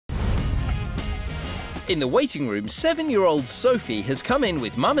In the waiting room, 7-year-old Sophie has come in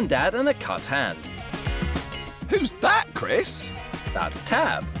with Mum and Dad and a cut hand. Who's that, Chris? That's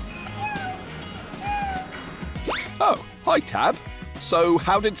Tab. Oh, hi, Tab. So,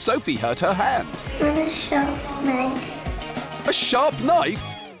 how did Sophie hurt her hand? With a sharp knife. A sharp knife?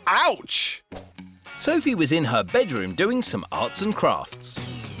 Ouch! Sophie was in her bedroom doing some arts and crafts.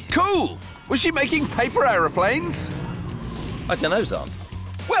 Cool! Was she making paper aeroplanes? I don't know, Xand.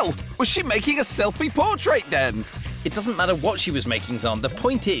 Well, was she making a selfie portrait then? It doesn't matter what she was making, Xand. The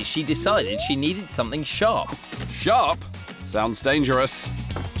point is she decided she needed something sharp. Sharp? Sounds dangerous.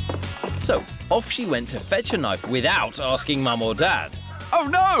 So, off she went to fetch a knife without asking Mum or Dad. Oh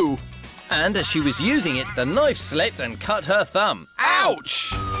no! And as she was using it, the knife slipped and cut her thumb.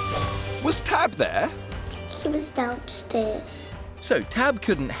 Ouch! Was Tab there? He was downstairs. So Tab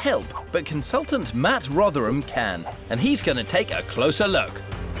couldn't help, but consultant Matt Rotherham can, and he's going to take a closer look.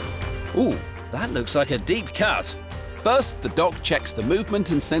 Ooh, that looks like a deep cut. First, the doc checks the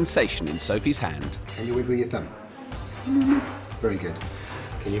movement and sensation in Sophie's hand. Can you wiggle your thumb? Very good.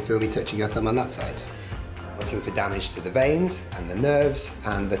 Can you feel me touching your thumb on that side? Looking for damage to the veins and the nerves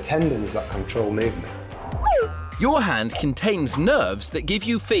and the tendons that control movement. Your hand contains nerves that give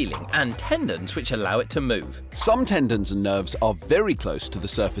you feeling and tendons which allow it to move. Some tendons and nerves are very close to the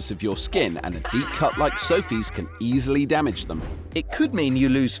surface of your skin, and a deep cut like Sophie's can easily damage them. It could mean you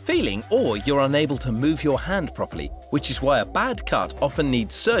lose feeling or you're unable to move your hand properly, which is why a bad cut often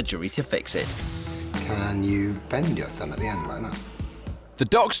needs surgery to fix it. Can you bend your thumb at the end like that? The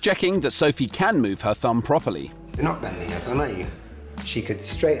doc's checking that Sophie can move her thumb properly. You're not bending your thumb, are you? She could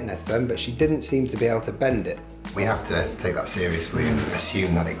straighten her thumb, but she didn't seem to be able to bend it. We have to take that seriously and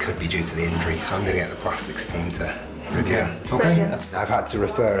assume that it could be due to the injury, so I'm going to get the plastics team to review. Okay. I've had to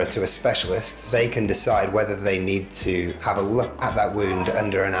refer her to a specialist. They can decide whether they need to have a look at that wound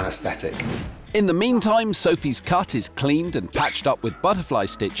under an anaesthetic. In the meantime, Sophie's cut is cleaned and patched up with butterfly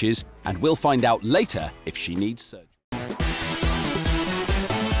stitches, and we'll find out later if she needs surgery.